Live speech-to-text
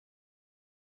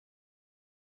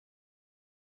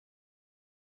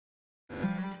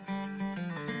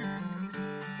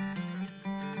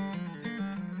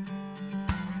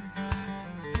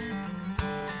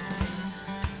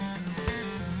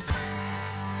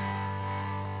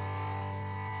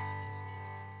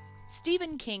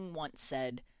Stephen King once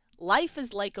said, "Life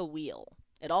is like a wheel.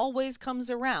 It always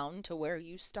comes around to where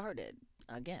you started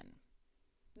again."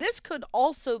 This could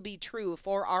also be true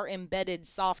for our embedded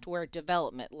software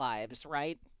development lives,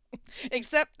 right?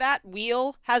 Except that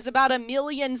wheel has about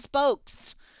 1,000,000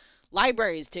 spokes.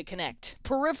 Libraries to connect,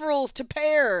 peripherals to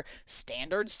pair,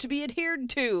 standards to be adhered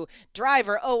to,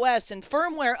 driver OS and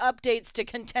firmware updates to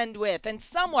contend with, and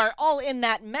somewhere all in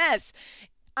that mess,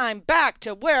 I'm back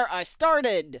to where I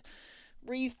started.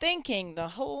 Rethinking the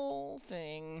whole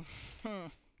thing.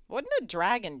 Wouldn't a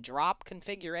drag and drop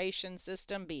configuration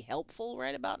system be helpful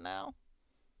right about now?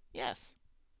 Yes.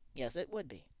 Yes, it would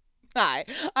be. Hi,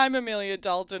 I'm Amelia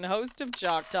Dalton, host of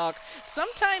Chalk Talk.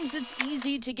 Sometimes it's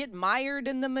easy to get mired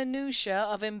in the minutiae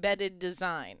of embedded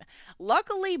design.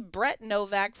 Luckily, Brett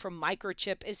Novak from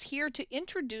Microchip is here to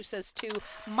introduce us to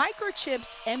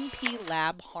Microchip's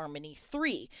MPLAB Harmony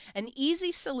 3, an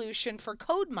easy solution for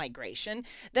code migration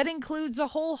that includes a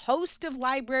whole host of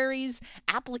libraries,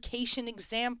 application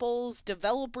examples,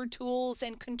 developer tools,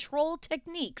 and control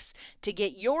techniques to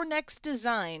get your next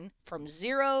design from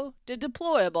zero to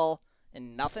deployable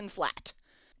and nothing flat.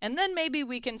 And then maybe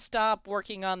we can stop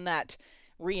working on that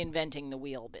reinventing the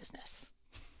wheel business.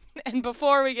 And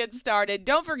before we get started,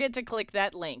 don't forget to click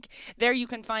that link. There you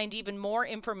can find even more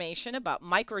information about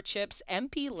Microchip's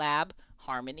MPLAB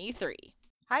Harmony 3.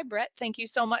 Hi, Brett. Thank you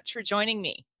so much for joining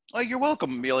me. Oh, you're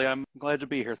welcome, Amelia. I'm glad to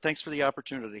be here. Thanks for the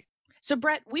opportunity. So,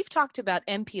 Brett, we've talked about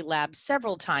MPLAB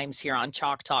several times here on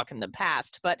Chalk Talk in the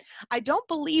past, but I don't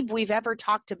believe we've ever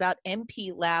talked about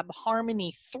MPLAB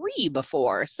Harmony 3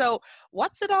 before. So,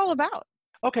 what's it all about?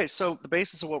 Okay, so the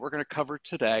basis of what we're going to cover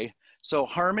today. So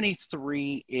Harmony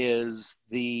 3 is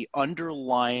the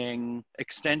underlying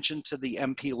extension to the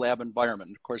MPLAB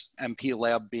environment. Of course,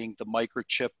 MPLAB being the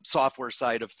microchip software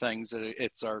side of things,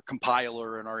 it's our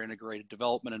compiler and our integrated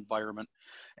development environment.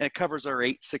 And it covers our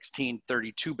 8, 16,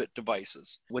 32-bit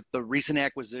devices. With the recent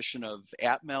acquisition of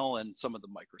Atmel and some of the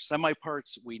microsemi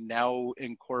parts, we now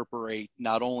incorporate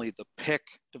not only the PIC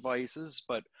devices,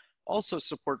 but also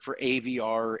support for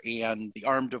AVR and the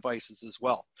ARM devices as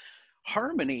well.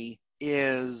 Harmony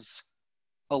is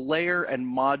a layer and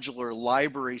modular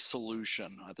library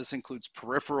solution. This includes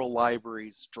peripheral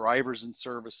libraries, drivers and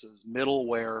services,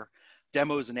 middleware,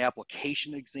 demos and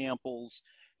application examples,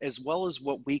 as well as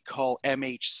what we call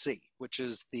MHC, which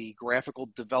is the graphical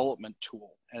development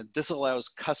tool. And this allows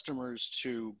customers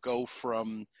to go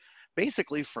from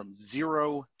basically from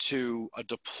zero to a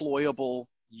deployable,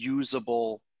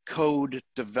 usable, code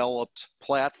developed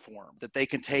platform that they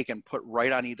can take and put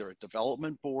right on either a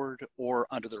development board or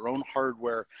onto their own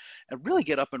hardware and really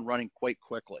get up and running quite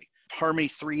quickly. Harmony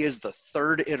 3 is the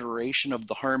third iteration of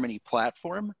the Harmony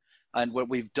platform. And what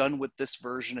we've done with this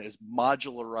version is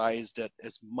modularized it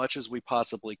as much as we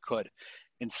possibly could.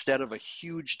 Instead of a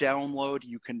huge download,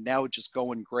 you can now just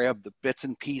go and grab the bits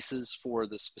and pieces for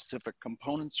the specific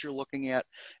components you're looking at,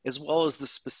 as well as the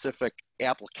specific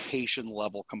application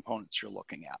level components you're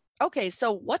looking at. Okay,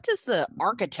 so what does the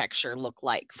architecture look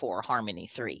like for Harmony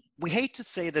 3? We hate to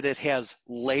say that it has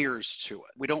layers to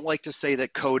it. We don't like to say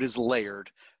that code is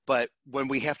layered, but when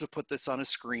we have to put this on a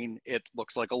screen, it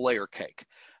looks like a layer cake.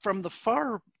 From the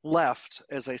far left,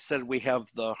 as I said, we have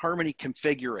the Harmony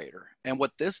Configurator. And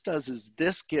what this does is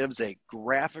this gives a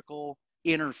graphical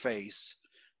interface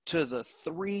to the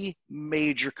three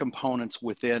major components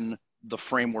within the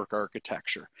framework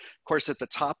architecture. Of course, at the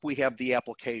top, we have the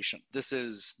application. This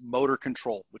is motor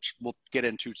control, which we'll get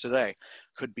into today.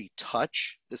 Could be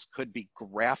touch, this could be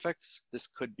graphics, this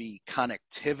could be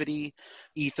connectivity,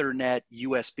 Ethernet,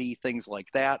 USB, things like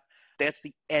that. That's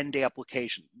the end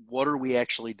application. What are we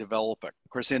actually developing? Of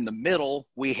course, in the middle,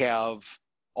 we have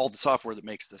all the software that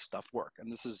makes this stuff work. And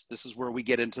this is where we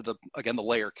get into the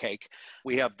layer cake.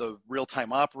 We have the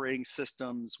real-time operating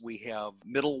systems. We have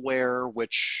middleware,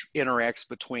 which interacts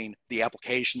between the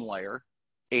application layer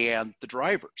and the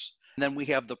drivers. And then we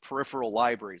have the peripheral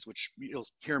libraries, which you'll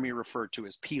hear me refer to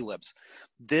as PLIBs.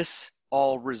 This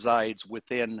all resides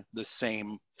within the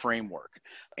same framework.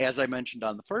 As I mentioned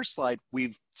on the first slide,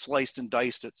 we've sliced and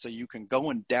diced it so you can go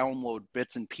and download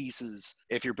bits and pieces.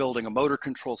 If you're building a motor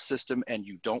control system and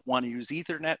you don't want to use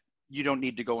Ethernet, you don't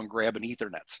need to go and grab an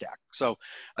Ethernet stack. So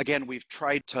again, we've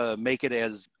tried to make it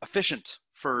as efficient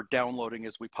for downloading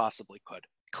as we possibly could.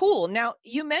 Cool. Now,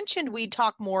 you mentioned we'd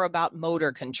talk more about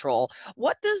motor control.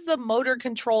 What does the motor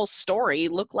control story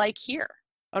look like here?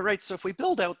 All right, so if we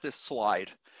build out this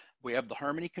slide, we have the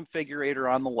Harmony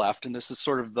Configurator on the left, and this is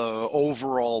sort of the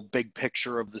overall big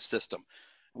picture of the system.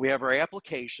 We have our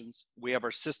applications, we have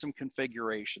our system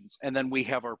configurations, and then we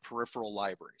have our peripheral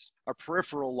libraries. Our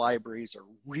peripheral libraries are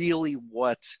really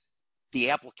what the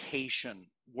application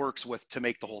works with to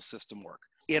make the whole system work.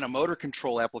 In a motor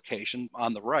control application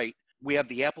on the right, we have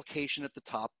the application at the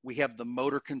top, we have the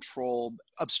motor control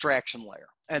abstraction layer,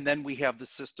 and then we have the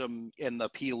system in the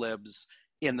PLIBs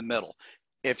in the middle.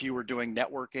 If you were doing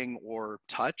networking or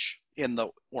touch, in the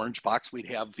orange box, we'd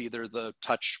have either the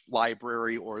touch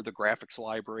library or the graphics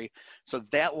library. So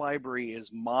that library is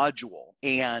module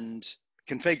and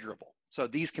configurable. So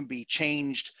these can be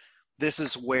changed. This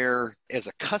is where, as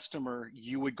a customer,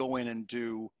 you would go in and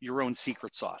do your own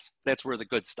secret sauce. That's where the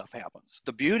good stuff happens.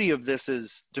 The beauty of this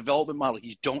is development model.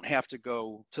 You don't have to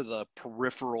go to the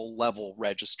peripheral level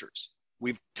registers.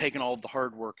 We've taken all of the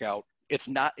hard work out. It's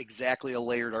not exactly a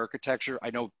layered architecture.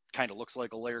 I know it kind of looks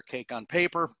like a layer cake on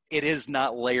paper. It is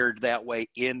not layered that way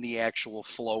in the actual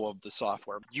flow of the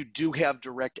software. You do have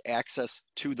direct access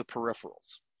to the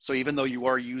peripherals. So even though you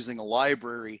are using a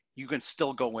library, you can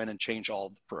still go in and change all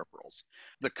of the peripherals.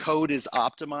 The code is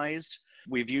optimized.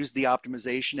 We've used the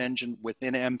optimization engine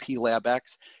within MPLAB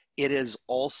X. It is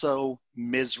also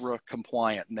MISRA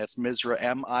compliant, and that's MISRA,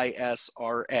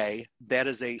 M-I-S-R-A. That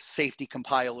is a safety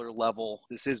compiler level.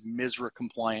 This is MISRA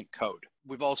compliant code.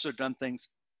 We've also done things,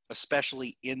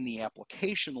 especially in the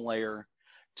application layer,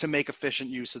 to make efficient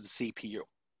use of the CPU.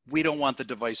 We don't want the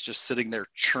device just sitting there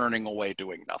churning away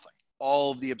doing nothing.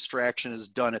 All of the abstraction is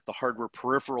done at the hardware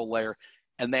peripheral layer,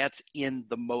 and that's in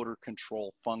the motor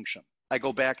control function. I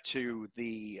go back to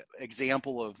the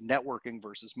example of networking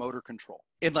versus motor control.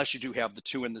 Unless you do have the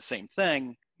two in the same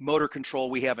thing, motor control,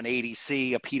 we have an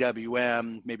ADC, a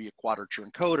PWM, maybe a quadrature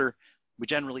encoder. We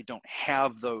generally don't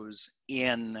have those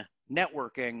in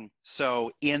networking.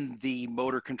 So in the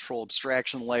motor control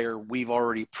abstraction layer, we've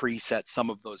already preset some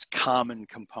of those common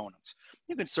components.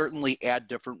 You can certainly add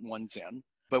different ones in,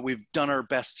 but we've done our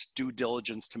best due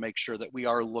diligence to make sure that we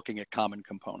are looking at common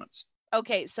components.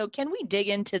 Okay, so can we dig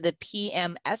into the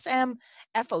PMSM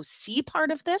FOC part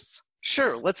of this?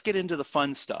 Sure, let's get into the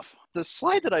fun stuff. The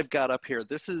slide that I've got up here,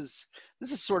 this is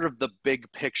sort of the big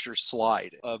picture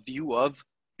slide, a view of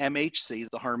MHC,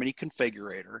 the Harmony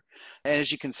Configurator. And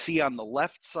as you can see on the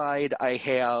left side, I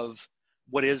have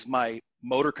what is my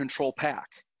motor control pack.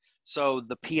 So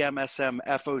the PMSM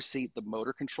FOC, the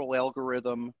motor control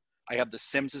algorithm. I have the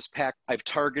SIMSys pack. I've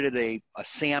targeted a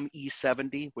SAM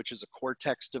E70, which is a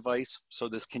Cortex device. So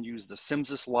this can use the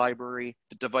SIMSys library,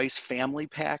 the device family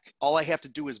pack. All I have to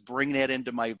do is bring that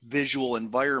into my visual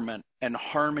environment, and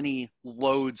Harmony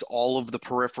loads all of the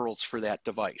peripherals for that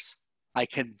device. I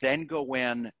can then go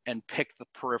in and pick the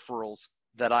peripherals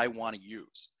that I want to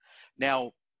use.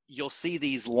 Now, you'll see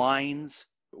these lines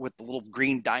with the little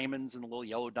green diamonds and the little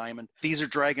yellow diamond. These are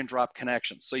drag and drop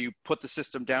connections. So you put the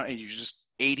system down and you just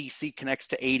ADC connects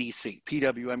to ADC,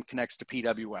 PWM connects to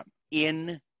PWM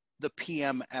in the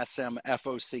PMSM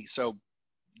FOC. So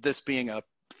this being a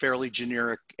fairly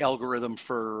generic algorithm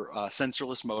for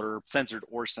sensorless motor, censored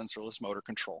or sensorless motor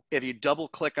control. If you double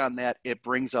click on that, it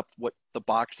brings up what the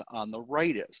box on the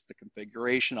right is, the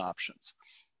configuration options.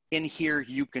 In here,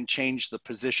 you can change the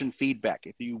position feedback.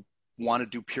 If you want to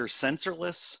do pure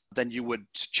sensorless, then you would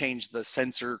change the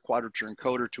sensor quadrature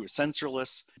encoder to a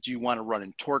sensorless. Do you want to run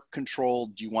in torque control?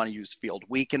 Do you want to use field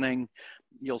weakening?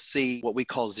 You'll see what we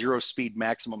call zero speed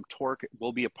maximum torque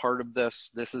will be a part of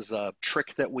this. This is a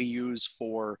trick that we use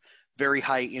for very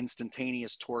high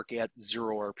instantaneous torque at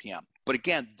 0 RPM. But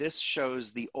again, this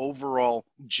shows the overall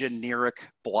generic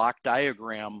block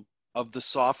diagram of the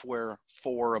software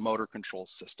for a motor control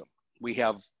system. We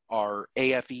have our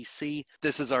AFEC.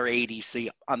 This is our ADC.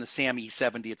 On the SAM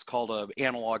E70, it's called an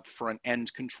analog front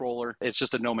end controller. It's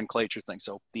just a nomenclature thing.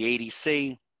 So the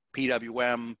ADC,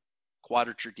 PWM,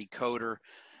 quadrature decoder.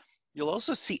 You'll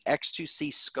also see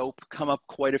X2C scope come up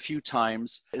quite a few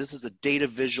times. This is a data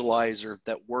visualizer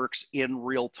that works in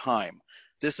real time.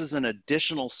 This is an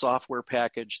additional software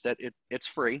package that it's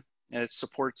free, and it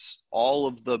supports all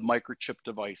of the microchip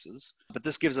devices. But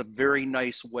this gives a very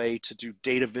nice way to do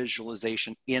data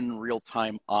visualization in real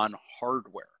time on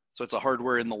hardware. So it's a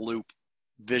hardware in the loop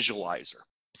visualizer.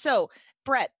 So,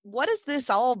 Brett, what does this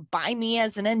all buy me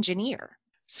as an engineer?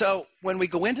 So when we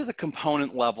go into the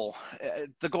component level,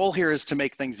 the goal here is to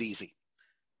make things easy.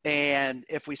 And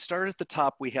if we start at the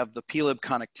top, we have the PLIB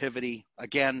connectivity.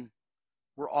 Again,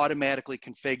 we're automatically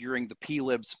configuring the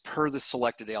PLIBs per the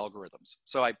selected algorithms.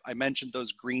 So I mentioned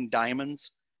those green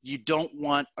diamonds. You don't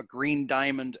want a green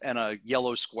diamond and a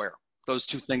yellow square. Those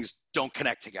two things don't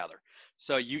connect together.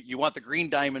 So you want the green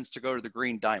diamonds to go to the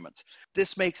green diamonds.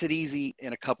 This makes it easy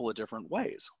in a couple of different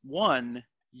ways. One,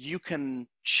 you can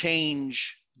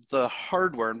change the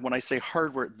hardware, and when I say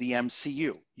hardware, the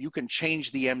MCU. You can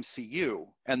change the MCU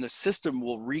and the system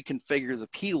will reconfigure the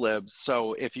PLIBs.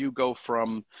 So if you go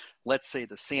from, let's say,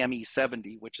 the SAM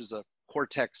E70, which is a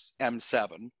Cortex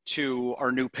M7, to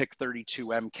our new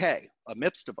PIC32MK, a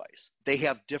MIPS device, they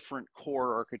have different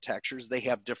core architectures. They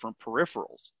have different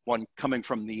peripherals, one coming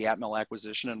from the Atmel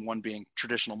acquisition and one being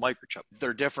traditional Microchip.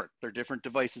 They're different. They're different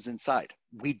devices inside.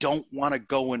 We don't want to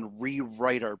go and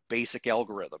rewrite our basic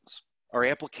algorithms. Our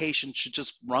application should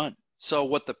just run. So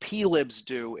what the PLIBs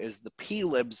do is the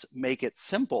PLIBs make it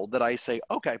simple that I say,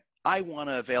 okay, I want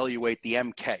to evaluate the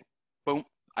MK. Boom.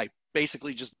 I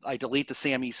delete the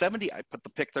SAM E70, I put the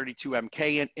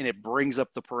PIC32MK in, and it brings up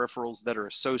the peripherals that are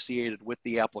associated with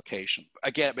the application.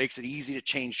 Again, it makes it easy to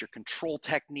change your control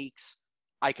techniques.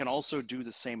 I can also do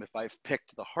the same if I've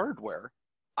picked the hardware.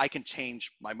 I can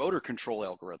change my motor control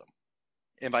algorithm.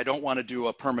 If I don't want to do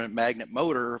a permanent magnet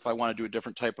motor, if I want to do a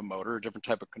different type of motor, a different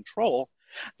type of control,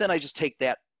 then I just take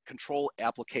that control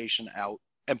application out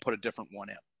and put a different one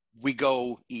in. We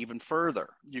go even further.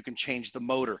 You can change the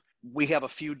motor. We have a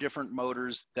few different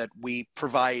motors that we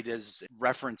provide as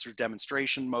reference or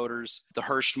demonstration motors. The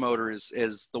Hurst motor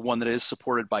is the one that is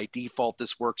supported by default.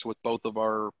 This works with both of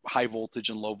our high voltage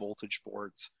and low voltage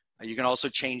boards. You can also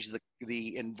change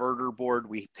the inverter board.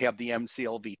 We have the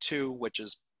MCLV2, which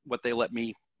is what they let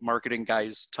me marketing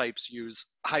guys types use.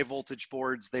 High voltage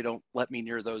boards, they don't let me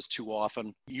near those too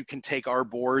often. You can take our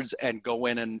boards and go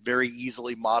in and very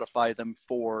easily modify them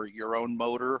for your own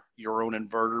motor, your own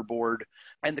inverter board.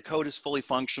 And the code is fully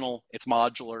functional. It's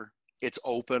modular. It's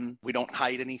open. We don't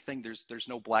hide anything. There's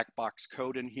no black box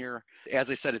code in here.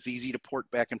 As I said, it's easy to port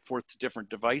back and forth to different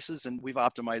devices, and we've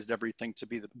optimized everything to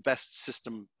be the best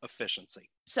system efficiency.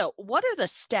 So what are the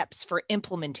steps for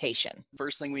implementation?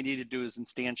 First thing we need to do is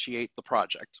instantiate the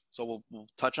project. So we'll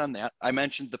touch on that. I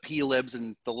mentioned the PLIBs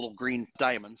and the little green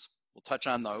diamonds. We'll touch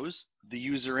on those. The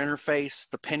user interface,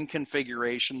 the pin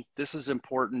configuration. This is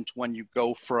important when you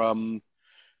go from,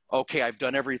 okay, I've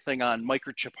done everything on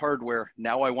Microchip hardware.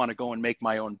 Now I want to go and make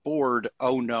my own board.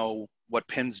 Oh no, what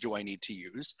pins do I need to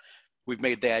use? We've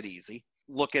made that easy.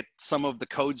 Look at some of the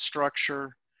code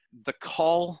structure, the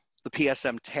call, the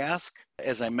PSM task.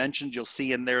 As I mentioned, you'll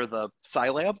see in there the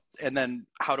Scilab, and then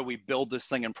how do we build this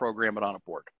thing and program it on a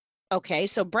board? Okay,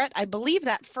 so Brett, I believe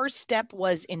that first step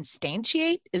was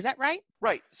instantiate. Is that right?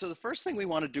 Right. So the first thing we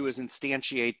want to do is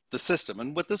instantiate the system.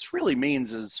 And what this really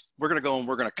means is we're going to go and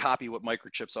we're going to copy what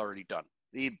Microchip's already done.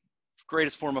 The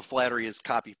greatest form of flattery is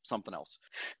copy something else.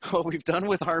 What we've done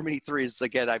with Harmony3 is,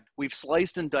 again, we've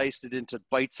sliced and diced it into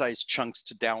bite-sized chunks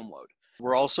to download.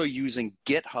 We're also using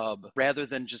GitHub rather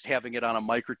than just having it on a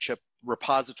Microchip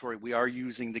repository. We are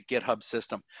using the GitHub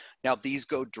system. Now, these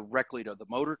go directly to the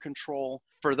motor control.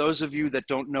 For those of you that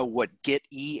don't know what GitE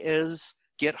is,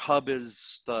 GitHub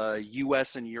is the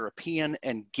US and European,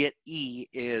 and GitE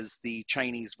is the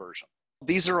Chinese version.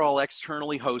 These are all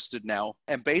externally hosted now.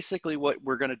 And basically what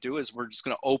we're going to do is we're just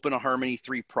going to open a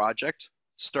Harmony3 project,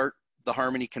 start the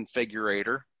Harmony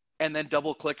configurator, and then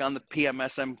double click on the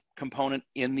PMSM component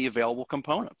in the available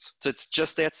components. So it's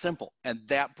just that simple. And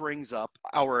that brings up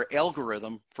our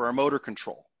algorithm for our motor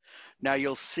control. Now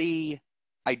you'll see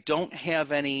I don't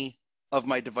have any of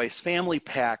my device family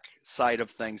pack side of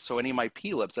things. So any of my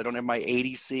PLIBs, I don't have my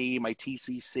ADC, my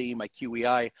TCC, my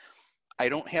QEI. I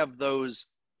don't have those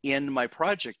in my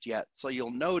project yet. So you'll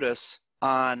notice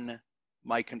on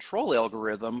my control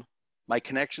algorithm, my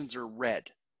connections are red.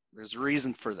 There's a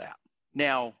reason for that.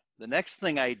 Now, the next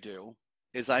thing I do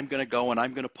is I'm going to go and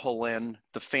I'm going to pull in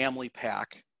the family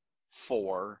pack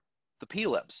for the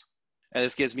PLIBs. And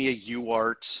this gives me a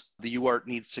UART. The UART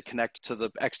needs to connect to the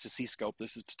ecstasy scope.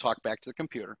 This is to talk back to the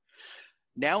computer.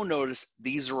 Now notice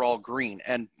these are all green.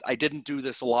 And I didn't do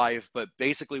this live, but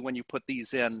basically when you put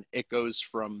these in, it goes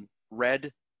from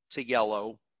red to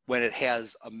yellow when it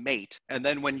has a mate. And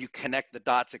then when you connect the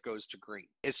dots, it goes to green.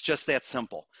 It's just that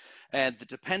simple. And the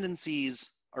dependencies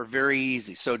are very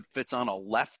easy. So if it's on a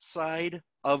left side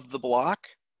of the block,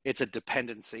 it's a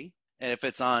dependency. And if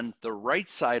it's on the right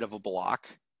side of a block,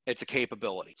 it's a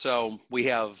capability. So we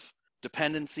have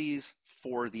dependencies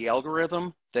for the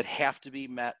algorithm that have to be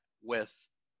met with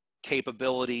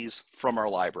capabilities from our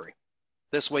library.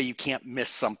 This way you can't miss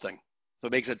something. So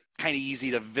it makes it kind of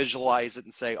easy to visualize it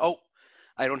and say, oh,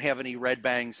 I don't have any red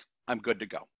bangs. I'm good to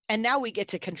go. And now we get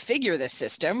to configure the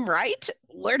system, right?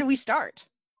 Where do we start?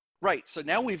 Right. So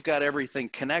now we've got everything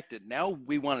connected. Now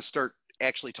we want to start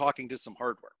actually talking to some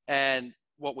hardware. And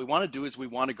what we want to do is we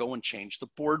want to go and change the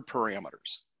board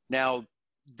parameters. Now,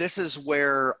 this is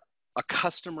where A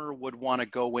customer would want to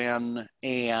go in,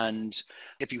 and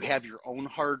if you have your own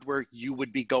hardware, you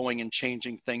would be going and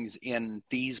changing things in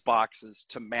these boxes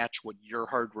to match what your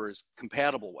hardware is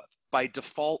compatible with. By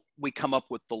default, we come up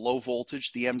with the low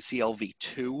voltage, the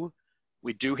MCLV2.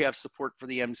 We do have support for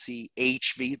the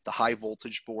MCHV, the high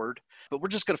voltage board, but we're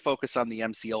just going to focus on the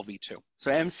MCLV2.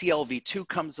 So MCLV2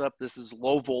 comes up. This is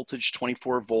low voltage,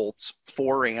 24 volts,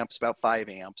 4 amps, about 5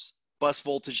 amps. Bus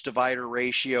voltage divider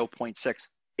ratio, 0.6.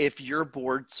 If your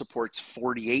board supports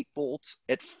 48 volts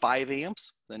at 5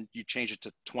 amps, then you change it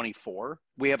to 24.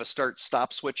 We have a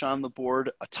start-stop switch on the board,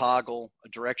 a toggle, a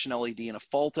direction LED, and a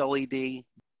fault LED.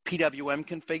 PWM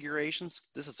configurations,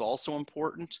 this is also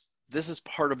important. This is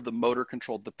part of the motor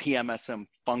control, the PMSM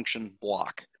function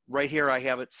block. Right here, I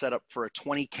have it set up for a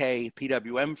 20K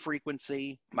PWM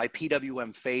frequency. My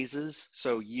PWM phases,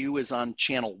 so U is on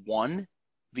channel 1,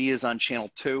 V is on channel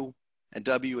 2, and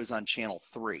W is on channel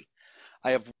 3.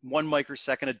 I have 1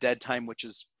 microsecond of dead time, which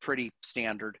is pretty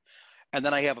standard. And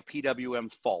then I have a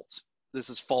PWM fault. This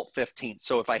is fault 15.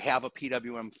 So if I have a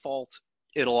PWM fault,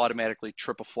 it'll automatically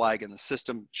trip a flag in the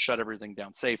system, shut everything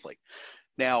down safely.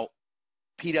 Now,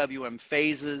 PWM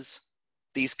phases,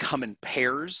 these come in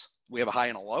pairs. We have a high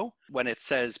and a low. When it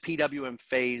says PWM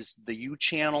phase, the U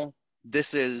channel,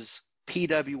 this is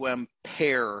PWM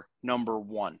pair number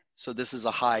 1. So this is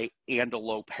a high and a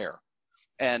low pair.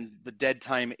 And the dead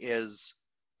time is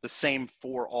the same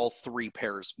for all 3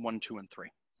 pairs, 1, 2, and 3.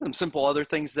 Some simple other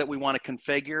things that we want to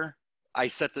configure. I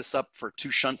set this up for 2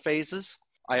 shunt phases.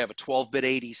 I have a 12-bit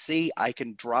ADC. I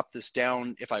can drop this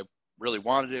down if I really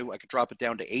wanted to. I could drop it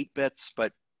down to 8 bits,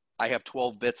 but I have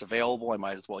 12 bits available. I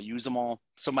might as well use them all.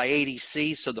 So my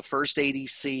ADC, so the first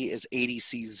ADC is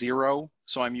ADC 0.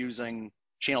 So I'm using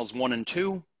channels 1 and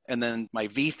 2, and then my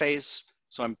V phase.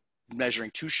 So I'm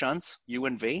measuring 2 shunts, U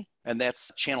and V, and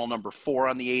that's channel number 4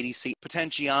 on the ADC.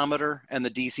 Potentiometer and the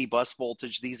DC bus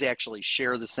voltage, these actually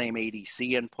share the same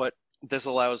ADC input. This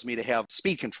allows me to have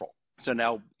speed control. So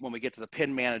now when we get to the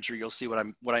pin manager, you'll see what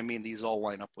I mean. These all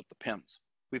line up with the pins.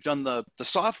 We've done the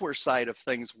software side of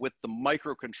things with the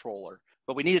microcontroller,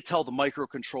 but we need to tell the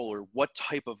microcontroller what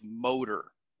type of motor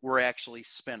we're actually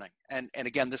spinning. And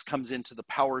again, this comes into the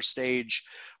power stage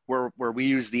where we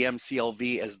use the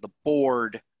MCLV as the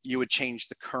board. You would change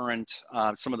the current,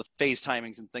 some of the phase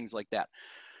timings and things like that.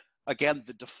 Again,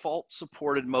 the default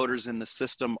supported motors in the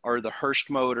system are the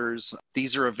Hurst motors.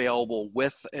 These are available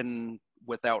with and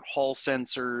without Hall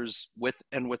sensors, with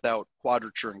and without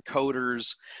quadrature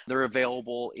encoders. They're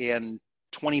available in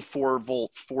 24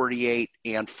 volt, 48,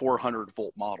 and 400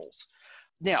 volt models.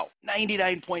 Now,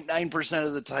 99.9%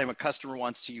 of the time, a customer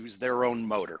wants to use their own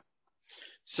motor.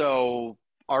 So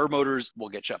our motors will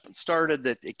get you up and started.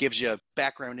 That it gives you a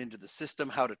background into the system,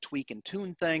 how to tweak and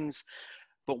tune things.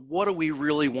 But what do we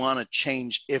really want to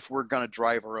change if we're going to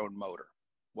drive our own motor?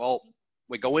 Well,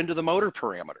 we go into the motor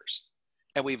parameters,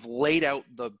 and we've laid out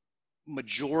the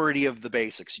majority of the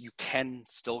basics. You can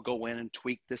still go in and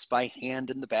tweak this by hand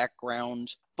in the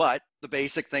background, but the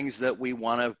basic things that we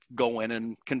want to go in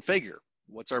and configure.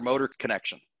 What's our motor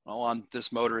connection? Well, on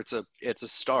this motor, it's a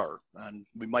star, and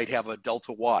we might have a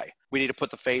delta Y. We need to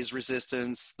put the phase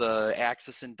resistance, the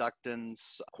axis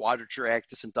inductance, quadrature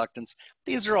axis inductance.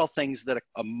 These are all things that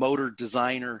a motor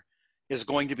designer is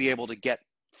going to be able to get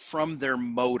from their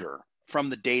motor, from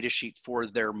the data sheet for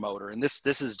their motor. And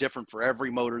this is different for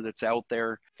every motor that's out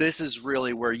there. This is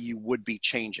really where you would be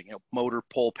changing. Motor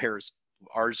pole pairs.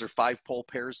 Ours are 5 pole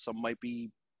pairs. Some might be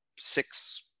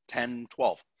 6, 10,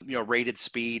 12. Rated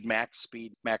speed, max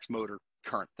motor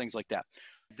current, things like that.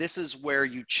 This is where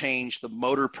you change the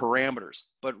motor parameters.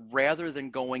 But rather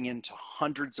than going into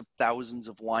hundreds of thousands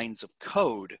of lines of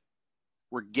code,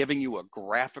 we're giving you a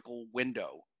graphical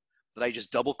window that I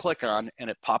just double click on, and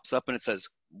it pops up and it says,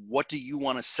 what do you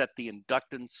want to set the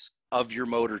inductance of your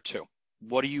motor to?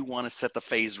 What do you want to set the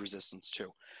phase resistance to?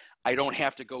 I don't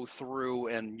have to go through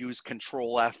and use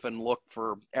Control F and look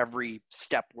for every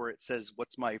step where it says,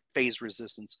 what's my phase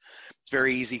resistance? It's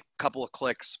very easy. Couple of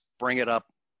clicks, bring it up,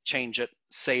 change it,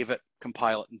 save it,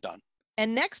 compile it, and done.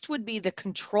 And next would be the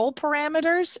control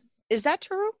parameters. Is that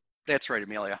true? That's right,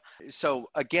 Amelia.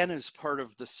 So again, as part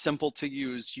of the simple to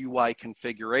use UI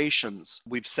configurations,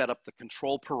 we've set up the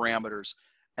control parameters.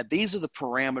 And these are the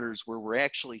parameters where we're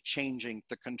actually changing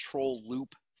the control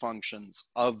loop functions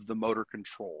of the motor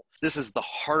control. This is the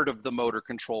heart of the motor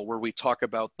control, where we talk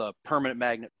about the permanent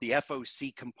magnet, the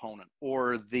FOC component,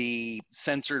 or the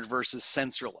censored versus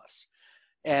sensorless.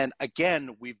 And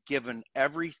again, we've given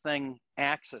everything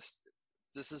access.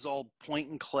 This is all point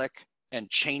and click and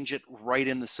change it right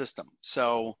in the system.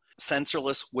 So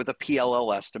sensorless with a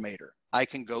PLL estimator. I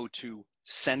can go to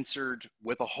censored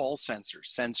with a Hall sensor,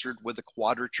 censored with a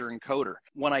quadrature encoder.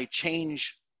 When I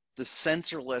change the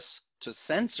sensorless to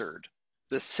censored,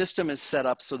 the system is set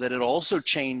up so that it also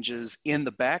changes in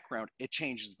the background. It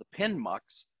changes the pin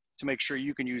mux to make sure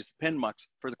you can use the pin mux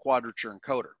for the quadrature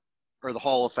encoder or the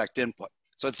Hall effect input.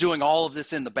 So it's doing all of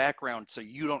this in the background so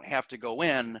you don't have to go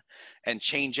in and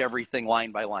change everything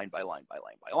line by line by line by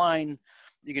line by line.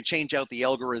 You can change out the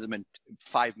algorithm in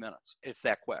 5 minutes. It's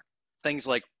that quick. Things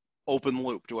like open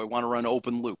loop. Do I want to run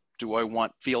open loop? Do I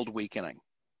want field weakening?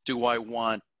 Do I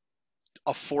want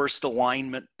a forced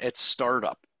alignment at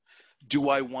startup? Do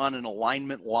I want an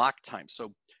alignment lock time?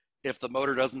 So if the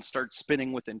motor doesn't start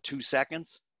spinning within 2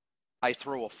 seconds, I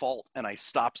throw a fault and I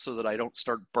stop so that I don't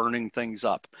start burning things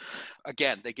up.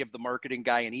 Again, they give the marketing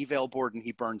guy an eval board and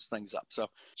he burns things up. So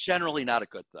generally not a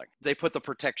good thing. They put the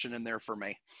protection in there for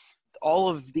me. All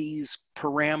of these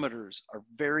parameters are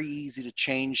very easy to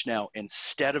change now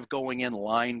instead of going in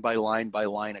line by line by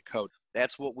line of code.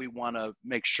 That's what we want to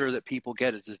make sure that people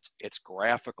get is it's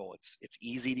graphical. It's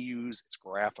easy to use. It's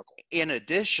graphical. In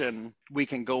addition, we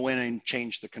can go in and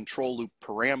change the control loop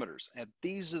parameters. And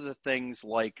these are the things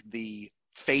like the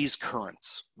phase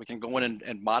currents. We can go in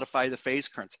and modify the phase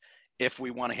currents. If we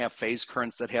want to have phase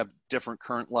currents that have different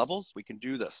current levels, we can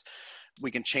do this. We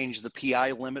can change the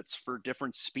PI limits for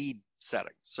different speed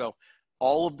settings. So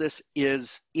all of this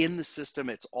is in the system.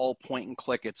 It's all point and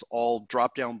click. It's all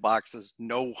drop-down boxes,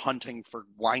 no hunting for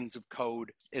lines of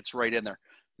code. It's right in there.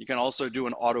 You can also do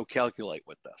an auto-calculate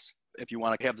with this. If you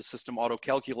want to have the system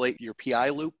auto-calculate your PI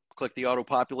loop, click the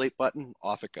auto-populate button,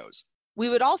 off it goes. We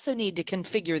would also need to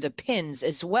configure the pins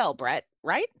as well, Brett,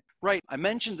 right? Right. I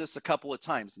mentioned this a couple of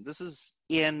times, and this is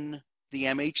in the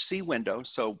MHC window.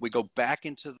 So we go back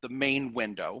into the main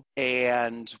window,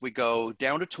 and we go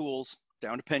down to Tools,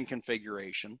 down to Pin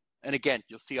Configuration. And again,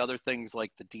 you'll see other things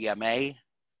like the DMA,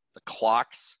 the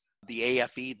clocks, the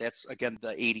AFE, that's again the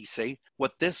ADC.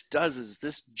 What this does is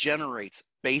this generates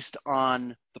based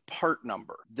on the part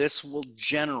number. This will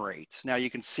generate, now you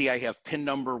can see I have pin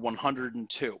number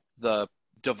 102. The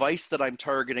device that I'm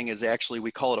targeting is actually,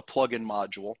 we call it a plug-in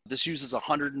module. This uses a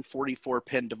 144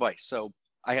 pin device. So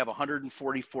I have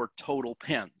 144 total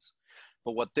pins.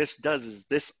 But what this does is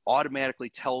this automatically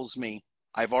tells me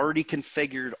I've already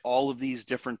configured all of these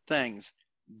different things.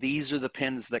 These are the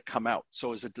pins that come out.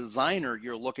 So as a designer,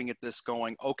 you're looking at this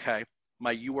going, okay,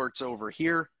 my UART's over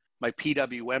here, my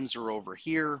PWMs are over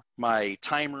here, my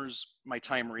timers, my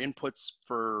timer inputs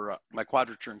for my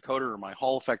quadrature encoder or my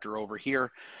Hall effect are over here.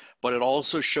 But it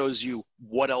also shows you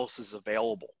what else is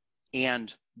available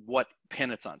and what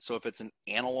pin it's on. So if it's an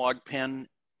analog pin,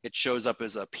 it shows up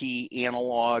as a P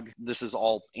analog. This is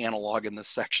all analog in this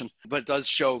section, but it does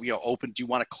show, open. Do you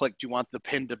want to click? Do you want the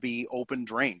pin to be open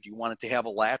drain? Do you want it to have a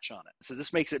latch on it? So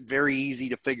this makes it very easy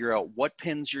to figure out what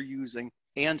pins you're using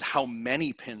and how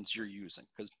many pins you're using,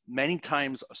 because many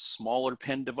times a smaller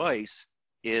pin device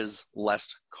is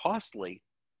less costly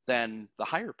than the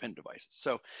higher pin devices.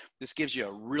 So this gives you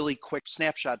a really quick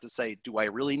snapshot to say, do I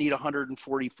really need a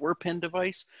 144 pin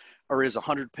device? Or is a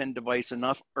 100 pin device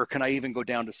enough? Or can I even go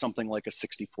down to something like a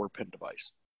 64 pin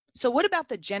device? So what about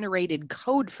the generated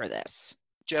code for this?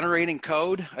 Generating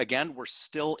code, again, we're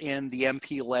still in the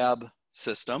MPLAB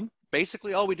system.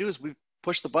 Basically, all we do is we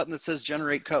push the button that says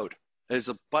generate code. There's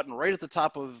a button right at the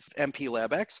top of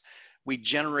MPLAB X. We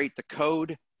generate the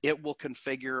code. It will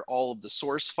configure all of the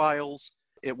source files.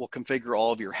 It will configure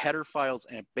all of your header files,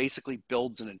 and it basically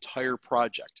builds an entire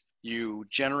project. You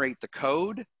generate the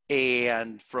code,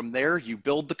 and from there, you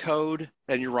build the code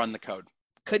and you run the code.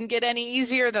 Couldn't get any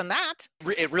easier than that.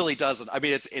 It really doesn't. I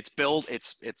mean, it's build,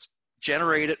 it's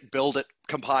generate it, build it,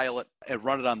 compile it, and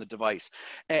run it on the device.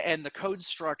 And the code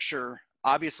structure,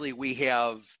 obviously, we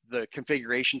have the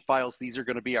configuration files. These are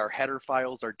going to be our header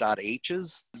files, our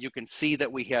 .h's. You can see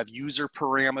that we have user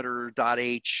parameter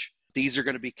 .h. These are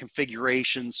going to be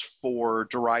configurations for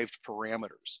derived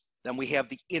parameters. Then we have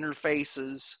the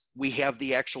interfaces. We have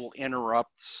the actual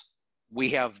interrupts. We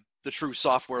have the true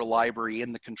software library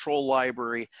in the control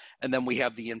library. And then we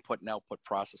have the input and output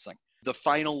processing. The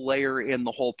final layer in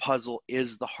the whole puzzle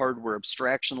is the hardware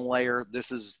abstraction layer.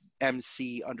 This is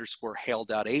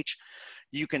MC_Hail.h.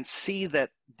 You can see that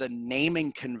the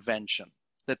naming convention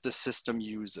that the system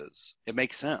uses, it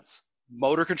makes sense.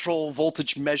 Motor control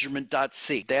voltage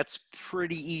measurement.c. That's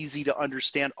pretty easy to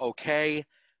understand. Okay,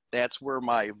 that's where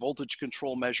my voltage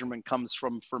control measurement comes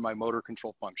from for my motor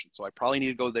control function. So I probably need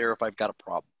to go there if I've got a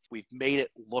problem. We've made it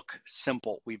look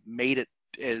simple. We've made it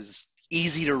as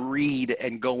easy to read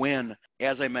and go in.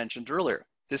 As I mentioned earlier,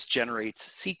 this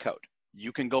generates C code.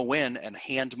 You can go in and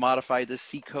hand modify this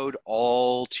C code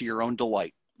all to your own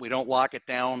delight. We don't lock it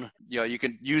down. You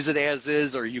can use it as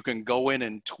is, or you can go in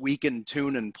and tweak and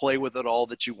tune and play with it all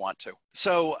that you want to.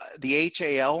 So the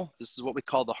HAL, this is what we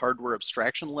call the hardware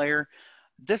abstraction layer.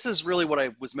 This is really what I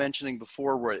was mentioning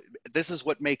before, where this is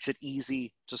what makes it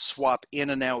easy to swap in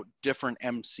and out different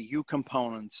MCU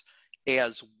components,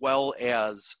 as well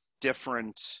as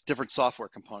different software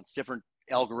components, different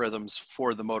algorithms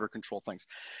for the motor control things.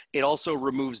 It also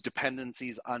removes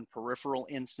dependencies on peripheral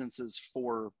instances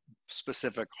for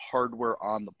specific hardware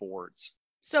on the boards.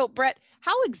 So, Brett,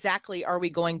 how exactly are we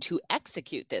going to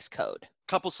execute this code? A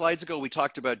couple slides ago, we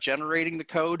talked about generating the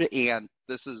code, and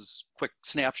this is a quick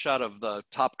snapshot of the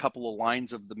top couple of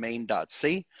lines of the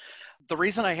main.c. The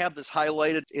reason I have this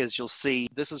highlighted is you'll see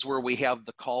this is where we have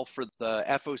the call for the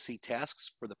FOC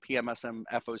tasks, for the PMSM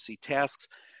FOC tasks,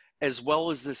 as well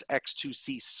as this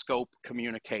X2C scope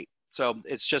communicate. So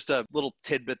it's just a little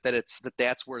tidbit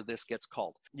that's where this gets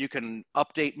called. You can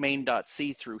update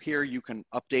main.c through here. You can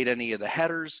update any of the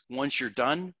headers. Once you're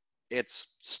done, it's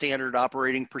standard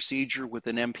operating procedure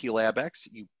within MPLAB X.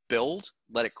 You build,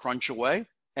 let it crunch away.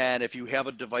 And if you have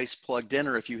a device plugged in,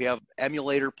 or if you have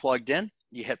emulator plugged in,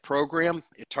 you hit program,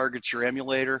 it targets your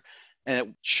emulator, and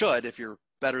it should, if you're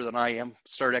better than I am,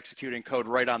 start executing code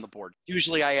right on the board.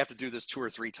 Usually I have to do this 2 or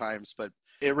 3 times, but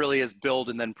it really is build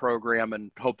and then program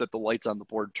and hope that the lights on the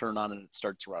board turn on and it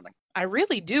starts running. I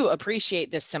really do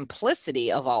appreciate the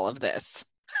simplicity of all of this.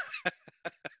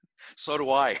 So do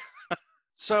I.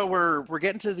 So we're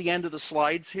getting to the end of the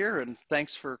slides here, and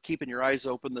thanks for keeping your eyes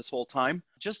open this whole time.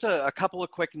 Just a couple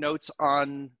of quick notes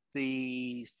on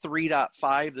the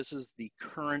 3.5. This is the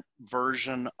current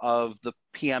version of the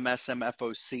PMSM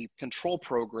FOC control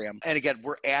program. And again,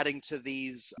 we're adding to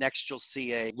these. Next, you'll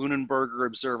see a Lunenburger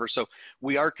observer. So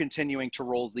we are continuing to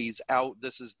roll these out.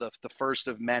 This is the first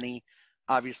of many.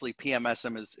 Obviously,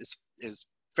 PMSM is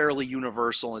fairly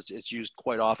universal. It's used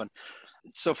quite often.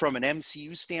 So from an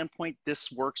MCU standpoint,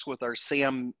 this works with our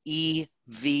SAM E,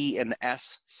 V, and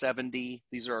S70.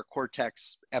 These are our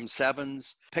Cortex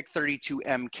M7s,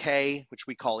 PIC32MK, which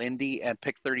we call Indy, and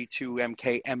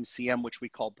PIC32MK MCM, which we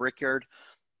call Brickyard.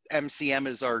 MCM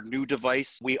is our new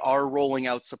device. We are rolling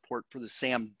out support for the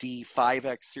SAM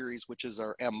D5X series, which is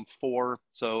our M4.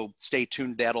 So stay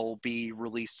tuned. That'll be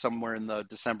released somewhere in the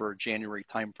December or January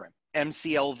timeframe.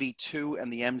 MCLV2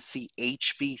 and the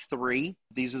MCHV3.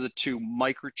 These are the 2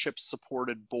 Microchip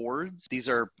supported boards. These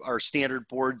are our standard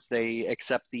boards. They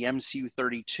accept the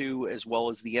MCU32 as well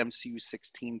as the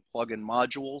MCU16 plug-in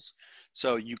modules.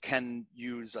 So you can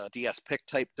use a DS-PIC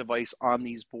type device on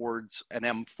these boards, an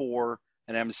M4,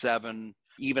 an M7,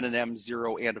 even an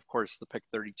M0, and of course the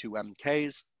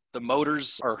PIC32MKs. The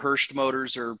motors, our Hurst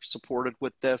motors, are supported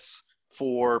with this.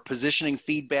 For positioning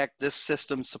feedback, this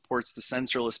system supports the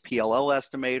sensorless PLL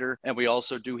estimator, and we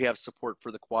also do have support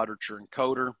for the quadrature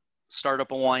encoder. Startup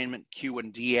alignment, Q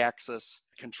and D axis.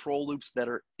 Control loops that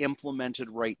are implemented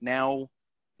right now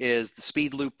is the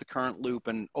speed loop, the current loop,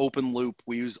 and open loop.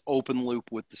 We use open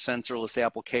loop with the sensorless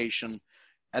application,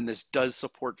 and this does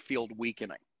support field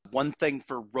weakening. One thing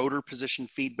for rotor position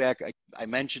feedback, I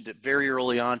mentioned it very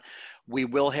early on, we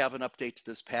will have an update to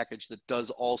this package that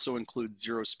does also include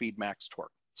 0 speed max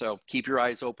torque. So keep your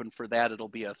eyes open for that. It'll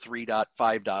be a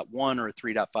 3.5.1 or a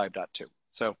 3.5.2.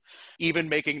 So even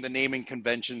making the naming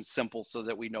conventions simple so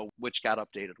that we know which got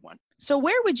updated when. So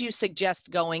where would you suggest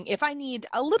going if I need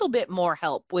a little bit more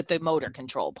help with the motor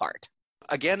control part?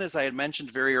 Again, as I had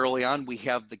mentioned very early on, we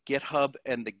have the GitHub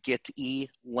and the Git-E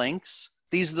links.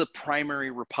 These are the primary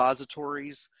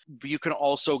repositories. You can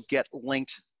also get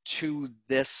linked to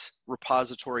this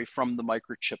repository from the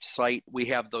Microchip site. We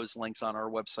have those links on our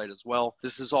website as well.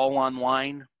 This is all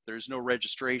online. There's no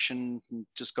registration.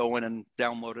 Just go in and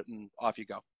download it and off you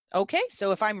go. Okay,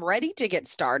 so if I'm ready to get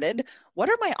started, what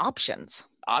are my options?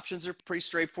 Options are pretty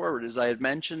straightforward. As I had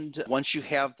mentioned, once you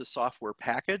have the software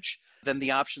package, then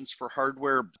the options for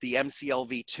hardware, the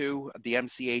MCLV2, the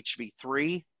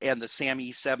MCHV3, and the SAM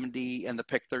E70 and the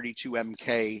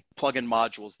PIC32MK plug-in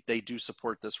modules, they do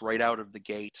support this right out of the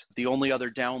gate. The only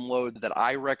other download that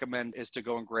I recommend is to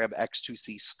go and grab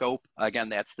X2C Scope. Again,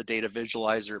 that's the data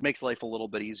visualizer. It makes life a little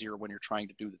bit easier when you're trying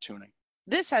to do the tuning.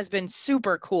 This has been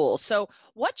super cool. So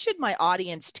what should my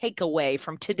audience take away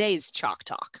from today's Chalk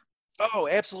Talk? Oh,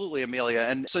 absolutely, Amelia.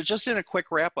 And so just in a quick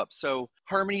wrap up, so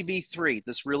Harmony v3,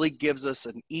 this really gives us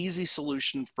an easy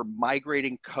solution for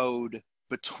migrating code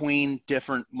between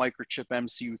different Microchip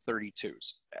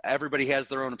MCU32s. Everybody has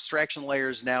their own abstraction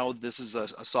layers now. This is a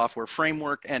software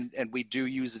framework, and we do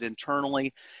use it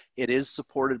internally. It is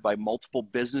supported by multiple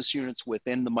business units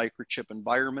within the Microchip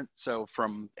environment. So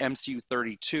from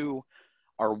MCU32,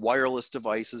 our wireless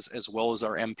devices as well as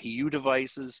our MPU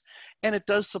devices. And it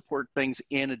does support things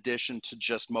in addition to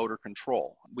just motor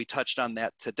control. We touched on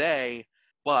that today,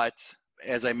 but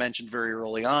as I mentioned very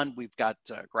early on, we've got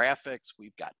graphics,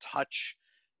 we've got touch,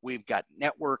 we've got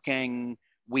networking,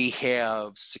 we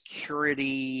have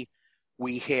security,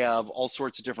 we have all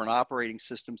sorts of different operating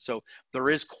systems. So there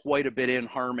is quite a bit in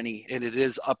Harmony, and it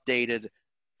is updated.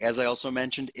 As I also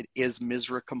mentioned, it is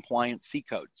MISRA compliant C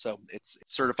code. So it's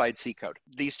certified C code.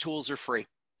 These tools are free.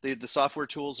 The software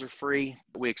tools are free.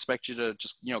 We expect you to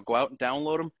just go out and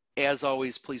download them. As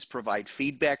always, please provide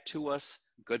feedback to us,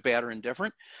 good, bad, or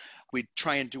indifferent. We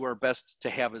try and do our best to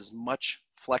have as much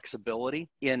flexibility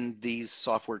in these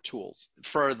software tools.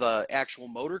 For the actual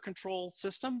motor control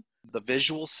system, the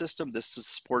visual system, this is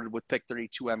supported with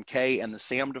PIC32MK and the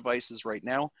SAM devices right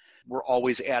now. We're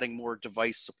always adding more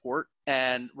device support.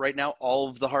 And right now, all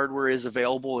of the hardware is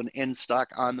available and in stock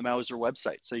on the Mouser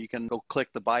website. So you can go click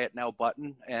the Buy It Now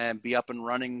button and be up and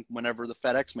running whenever the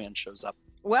FedEx man shows up.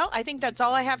 Well, I think that's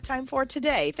all I have time for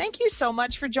today. Thank you so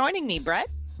much for joining me, Brett.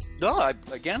 No, I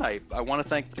want to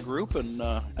thank the group, and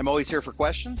I'm always here for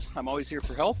questions. I'm always here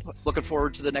for help. Looking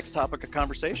forward to the next topic of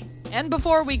conversation. And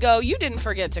before we go, you didn't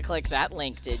forget to click that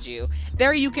link, did you?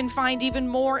 There you can find even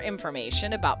more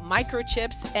information about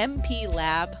Microchip's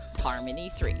MPLAB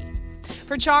Harmony 3.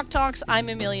 For Chalk Talks, I'm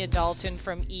Amelia Dalton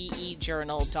from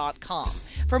eejournal.com.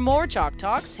 For more Chalk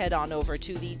Talks, head on over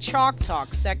to the Chalk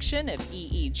Talk section of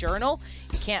EE Journal.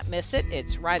 You can't miss it,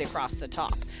 it's right across the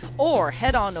top. Or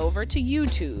head on over to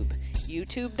YouTube,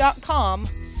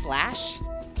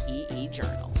 youtube.com/EE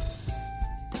Journal.